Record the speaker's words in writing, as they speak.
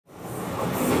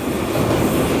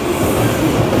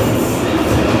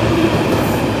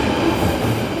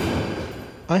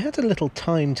I had a little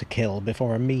time to kill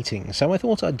before a meeting, so I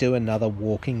thought I'd do another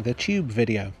Walking the Tube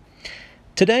video.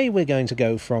 Today we're going to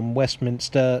go from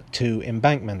Westminster to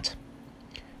Embankment.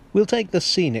 We'll take the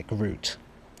scenic route,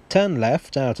 turn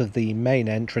left out of the main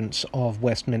entrance of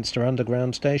Westminster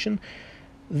Underground Station,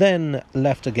 then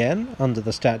left again under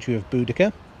the statue of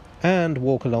Boudica, and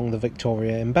walk along the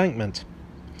Victoria Embankment.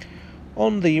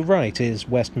 On the right is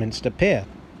Westminster Pier.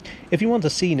 If you want a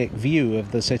scenic view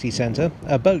of the city centre,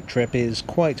 a boat trip is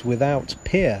quite without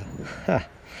pier. Ha!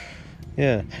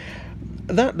 Yeah.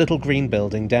 That little green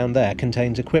building down there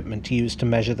contains equipment used to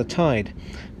measure the tide.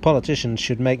 Politicians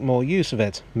should make more use of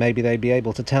it. Maybe they'd be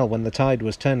able to tell when the tide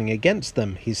was turning against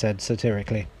them, he said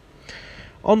satirically.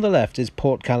 On the left is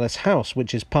Portcullis House,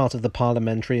 which is part of the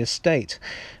parliamentary estate.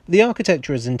 The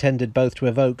architecture is intended both to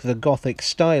evoke the Gothic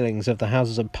stylings of the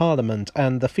Houses of Parliament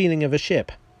and the feeling of a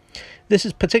ship. This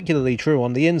is particularly true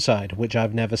on the inside, which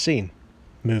I've never seen.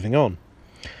 Moving on.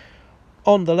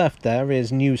 On the left there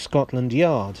is New Scotland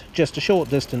Yard, just a short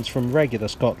distance from regular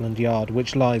Scotland Yard,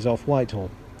 which lies off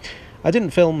Whitehall. I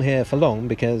didn't film here for long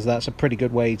because that's a pretty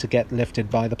good way to get lifted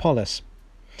by the police.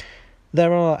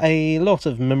 There are a lot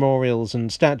of memorials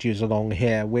and statues along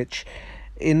here, which,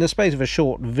 in the space of a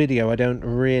short video, I don't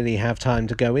really have time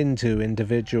to go into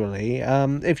individually.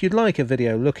 If you'd like a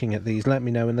video looking at these, let me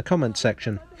know in the comments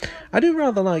section. I do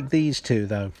rather like these two,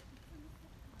 though.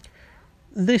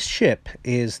 This ship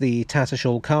is the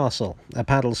Tattershall Castle, a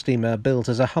paddle steamer built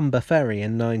as a Humber ferry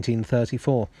in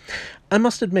 1934. I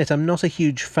must admit I'm not a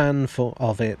huge fan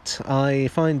of it. I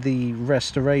find the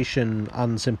restoration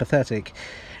unsympathetic.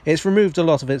 It's removed a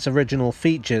lot of its original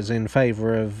features in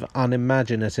favour of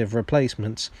unimaginative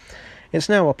replacements. It's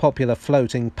now a popular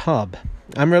floating pub.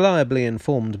 I'm reliably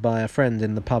informed by a friend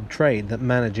in the pub trade that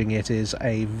managing it is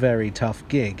a very tough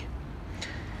gig.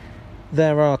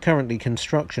 There are currently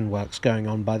construction works going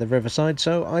on by the riverside,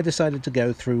 so I decided to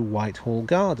go through Whitehall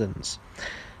Gardens.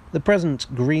 The present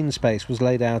green space was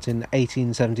laid out in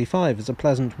 1875 as a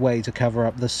pleasant way to cover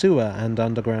up the sewer and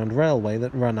underground railway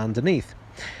that run underneath.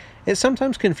 It's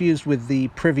sometimes confused with the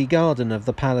Privy Garden of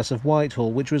the Palace of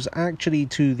Whitehall, which was actually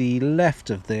to the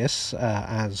left of this,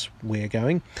 as we're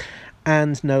going,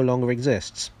 and no longer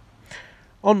exists.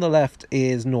 On the left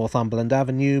is Northumberland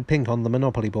Avenue, pink on the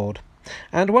Monopoly board,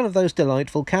 and one of those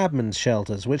delightful cabmen's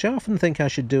shelters, which I often think I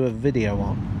should do a video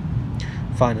on.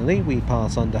 Finally, we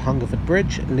pass under Hungerford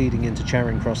Bridge, leading into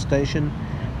Charing Cross Station,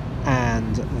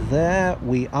 and there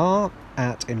we are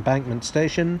at Embankment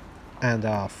Station, and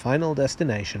our final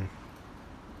destination.